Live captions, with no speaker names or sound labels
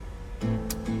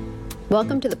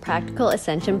Welcome to the Practical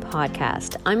Ascension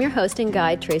Podcast. I'm your host and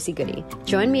guide, Tracy Goody.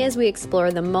 Join me as we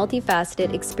explore the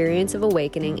multifaceted experience of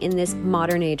awakening in this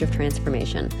modern age of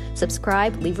transformation.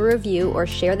 Subscribe, leave a review, or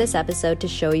share this episode to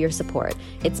show your support.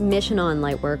 It's mission on,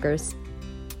 lightworkers.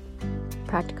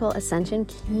 Practical Ascension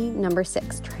key number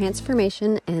 6,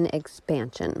 transformation and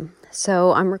expansion.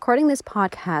 So I'm recording this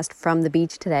podcast from the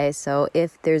beach today, so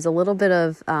if there's a little bit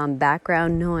of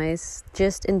background noise,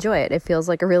 just enjoy it. It feels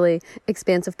like a really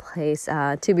expansive place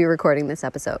to be recording this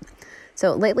episode.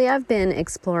 So lately I've been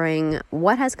exploring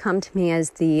what has come to me as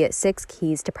the 6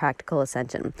 keys to practical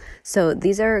ascension. So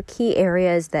these are key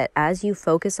areas that as you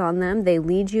focus on them, they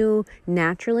lead you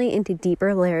naturally into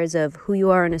deeper layers of who you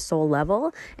are on a soul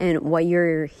level and what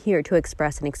you're here to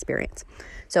express and experience.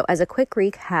 So as a quick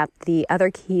recap, the other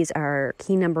keys are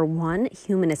key number 1,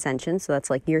 human ascension. So that's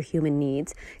like your human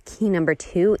needs. Key number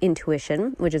 2,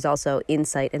 intuition, which is also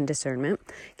insight and discernment.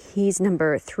 Keys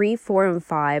number 3, 4, and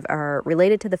 5 are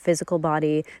related to the physical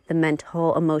body, the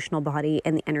mental, emotional body,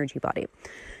 and the energy body.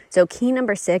 So key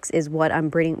number 6 is what I'm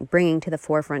bringing to the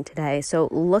forefront today. So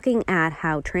looking at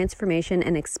how transformation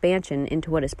and expansion into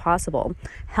what is possible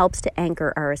helps to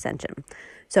anchor our ascension.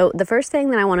 So the first thing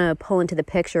that I want to pull into the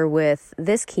picture with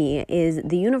this key is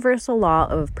the universal law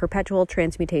of perpetual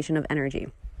transmutation of energy.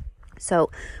 So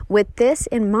with this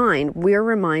in mind, we're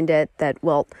reminded that,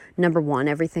 well, number 1,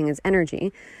 everything is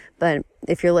energy. But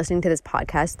if you're listening to this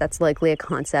podcast, that's likely a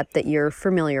concept that you're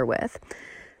familiar with.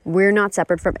 We're not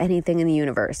separate from anything in the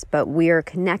universe, but we are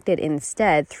connected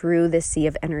instead through the sea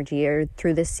of energy or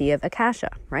through the sea of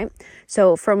Akasha, right?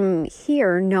 So from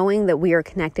here, knowing that we are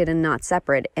connected and not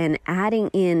separate and adding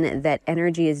in that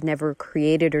energy is never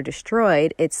created or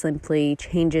destroyed, it simply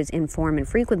changes in form and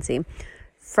frequency.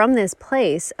 From this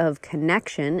place of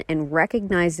connection and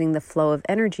recognizing the flow of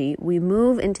energy, we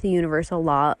move into the universal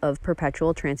law of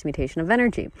perpetual transmutation of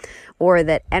energy, or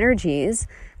that energies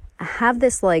have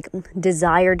this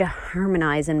desire to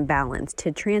harmonize and balance,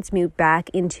 to transmute back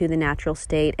into the natural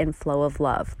state and flow of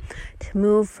love, to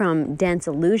move from dense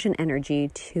illusion energy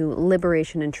to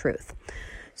liberation and truth.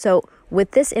 So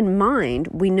with this in mind,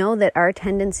 we know that our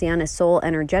tendency on a soul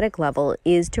energetic level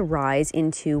is to rise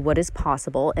into what is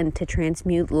possible and to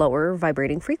transmute lower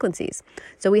vibrating frequencies.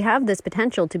 So we have this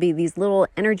potential to be these little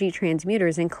energy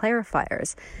transmuters and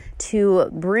clarifiers to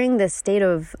bring this state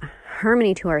of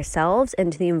harmony to ourselves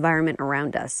and to the environment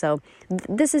around us. So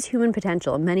this is human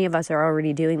potential. Many of us are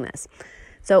already doing this.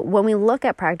 So when we look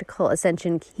at practical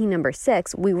ascension key number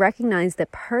 6, we recognize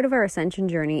that part of our ascension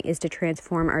journey is to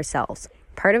transform ourselves.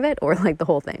 Part of it, or the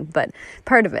whole thing, but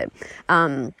part of it.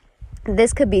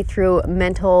 This could be through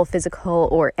mental, physical,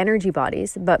 or energy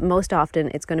bodies, but most often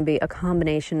it's going to be a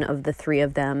combination of the 3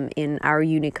 of them in our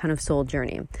unique kind of soul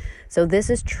journey. So this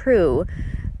is true,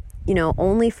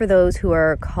 only for those who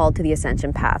are called to the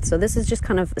ascension path. So this is just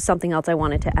kind of something else I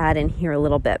wanted to add in here a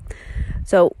little bit.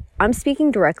 So I'm speaking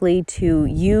directly to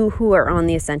you who are on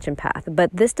the ascension path,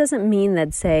 but this doesn't mean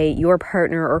that, say, your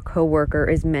partner or coworker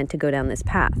is meant to go down this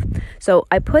path. So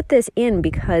I put this in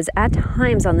because at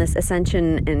times on this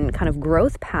ascension and kind of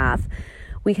growth path,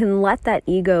 we can let that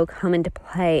ego come into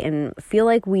play and feel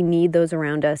like we need those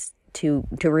around us to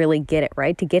really get it,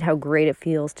 right? To get how great it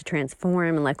feels to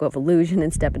transform and let go of illusion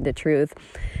and step into truth.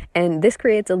 And this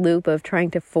creates a loop of trying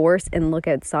to force and look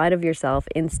outside of yourself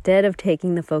instead of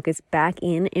taking the focus back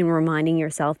in and reminding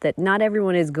yourself that not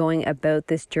everyone is going about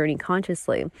this journey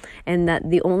consciously and that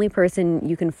the only person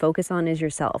you can focus on is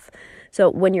yourself. So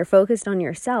when you're focused on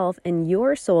yourself and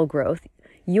your soul growth,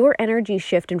 your energy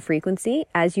shift in frequency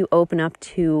as you open up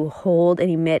to hold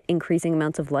and emit increasing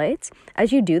amounts of lights.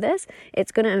 As you do this,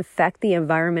 it's going to affect the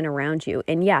environment around you.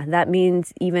 And yeah, that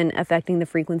means even affecting the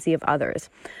frequency of others.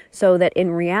 So that in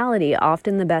reality,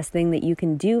 often the best thing that you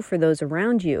can do for those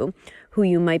around you who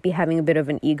you might be having a bit of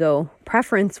an ego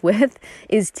preference with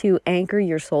is to anchor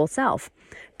your soul self.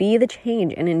 Be the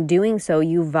change. And in doing so,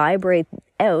 you vibrate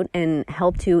out and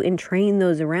help to entrain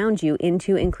those around you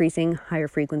into increasing higher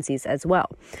frequencies as well.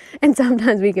 And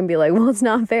sometimes we can be like, well, it's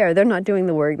not fair. They're not doing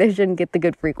the work. They shouldn't get the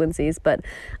good frequencies. But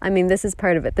I mean, this is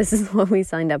part of it. This is what we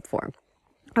signed up for.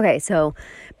 Okay, so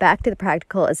back to the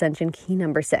practical ascension key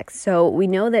number 6. So we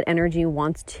know that energy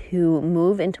wants to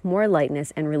move into more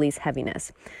lightness and release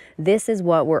heaviness. This is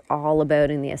what we're all about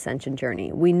in the ascension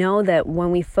journey. We know that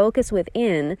when we focus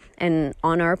within and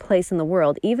on our place in the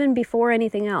world, even before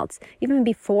anything else, even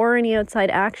before any outside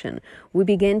action, we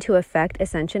begin to affect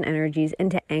ascension energies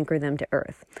and to anchor them to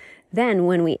earth. Then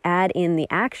when we add in the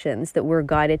actions that we're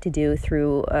guided to do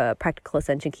through practical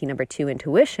ascension key number 2,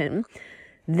 intuition,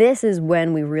 this is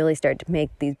when we really start to make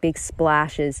these big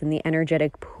splashes in the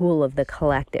energetic pool of the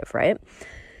collective, right?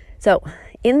 So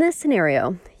In this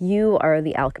scenario, you are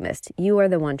the alchemist. You are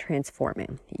the one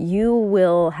transforming. You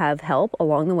will have help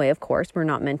along the way, of course. We're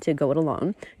not meant to go it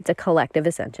alone. It's a collective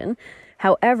ascension.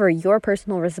 However, your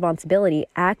personal responsibility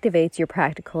activates your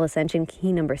practical ascension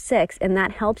key number 6, and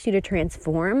that helps you to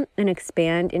transform and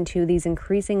expand into these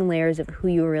increasing layers of who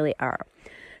you really are.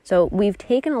 So we've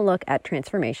taken a look at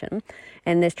transformation,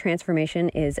 and this transformation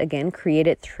is, again,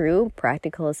 created through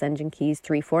practical ascension keys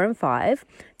 3, 4, and 5,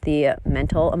 the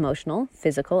mental, emotional,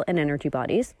 physical, and energy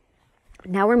bodies.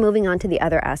 Now we're moving on to the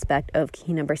other aspect of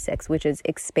key number 6, which is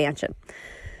expansion.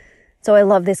 So I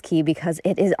love this key because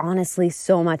it is honestly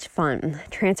so much fun.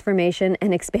 Transformation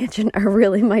and expansion are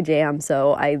really my jam,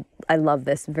 so I love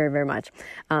this very, very much.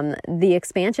 The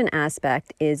expansion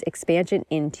aspect is expansion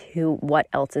into what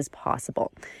else is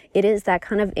possible. It is that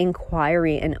kind of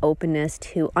inquiry and openness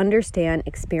to understand,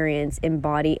 experience,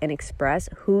 embody, and express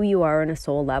who you are on a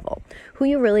soul level, who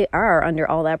you really are under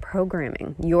all that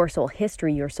programming, your soul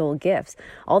history, your soul gifts,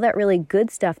 all that really good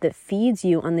stuff that feeds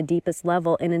you on the deepest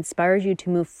level and inspires you to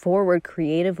move forward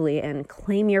creatively and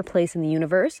claim your place in the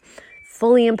universe,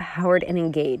 fully empowered and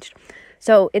engaged.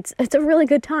 So it's a really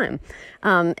good time.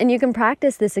 And you can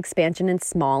practice this expansion in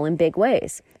small and big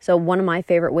ways. So one of my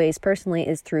favorite ways personally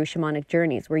is through shamanic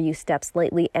journeys, where you step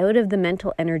slightly out of the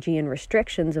mental energy and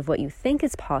restrictions of what you think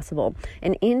is possible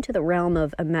and into the realm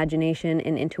of imagination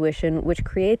and intuition, which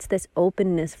creates this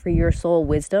openness for your soul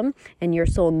wisdom and your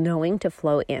soul knowing to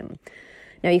flow in.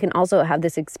 Now, you can also have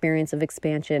this experience of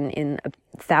expansion in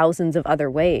thousands of other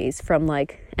ways, from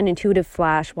like an intuitive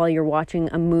flash while you're watching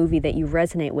a movie that you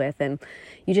resonate with, and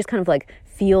you just kind of like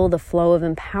feel the flow of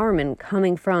empowerment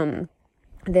coming from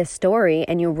this story,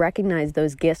 and you recognize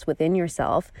those gifts within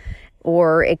yourself.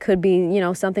 Or it could be,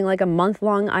 something like a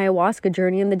month-long ayahuasca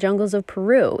journey in the jungles of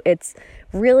Peru. It's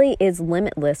really is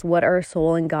limitless what our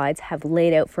soul and guides have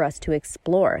laid out for us to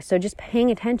explore. So just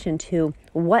paying attention to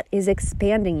what is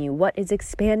expanding you,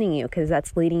 because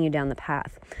that's leading you down the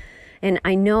path. And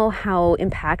I know how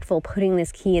impactful putting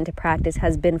this key into practice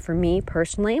has been for me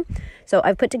personally. So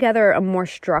I've put together a more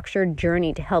structured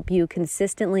journey to help you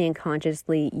consistently and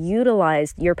consciously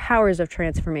utilize your powers of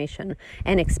transformation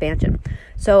and expansion.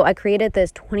 So I created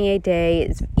this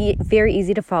 28-day, very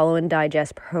easy to follow and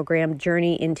digest program,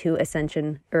 Journey into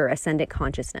Ascension or Ascendant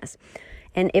Consciousness.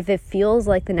 And if it feels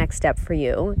like the next step for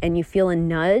you and you feel a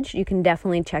nudge, you can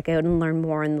definitely check out and learn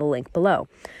more in the link below.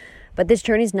 But this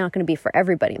journey is not going to be for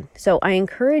everybody. So I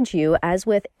encourage you, as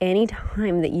with any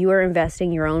time that you are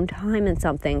investing your own time in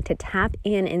something, to tap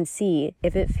in and see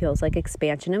if it feels like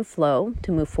expansion and flow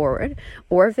to move forward,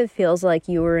 or if it feels like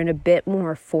you are in a bit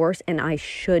more force and I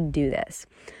should do this.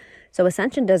 So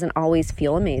ascension doesn't always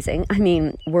feel amazing. I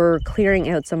mean, we're clearing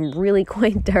out some really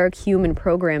quite dark human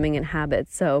programming and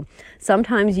habits. So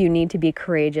sometimes you need to be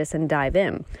courageous and dive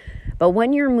in. But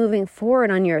when you're moving forward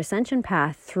on your ascension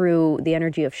path through the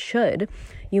energy of should,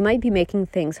 you might be making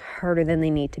things harder than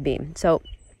they need to be. So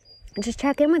just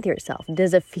check in with yourself.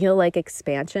 Does it feel like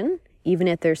expansion, even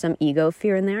if there's some ego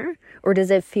fear in there? Or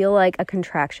does it feel like a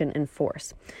contraction and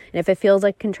force? And if it feels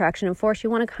like contraction and force,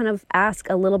 you want to kind of ask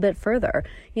a little bit further.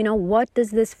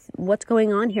 What's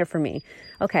going on here for me?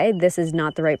 Okay, this is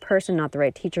not the right person, not the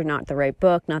right teacher, not the right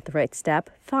book, not the right step.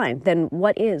 Fine. Then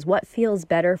what feels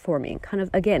better for me? Kind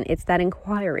of, again, it's that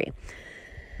inquiry.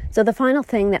 So the final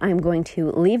thing that I'm going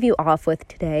to leave you off with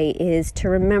today is to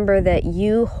remember that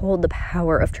you hold the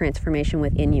power of transformation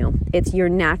within you. It's your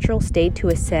natural state to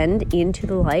ascend into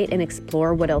the light and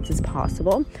explore what else is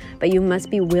possible, but you must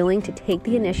be willing to take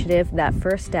the initiative, that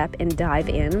first step, and dive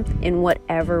in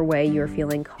whatever way you're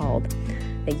feeling called.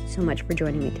 Thank you so much for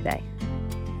joining me today.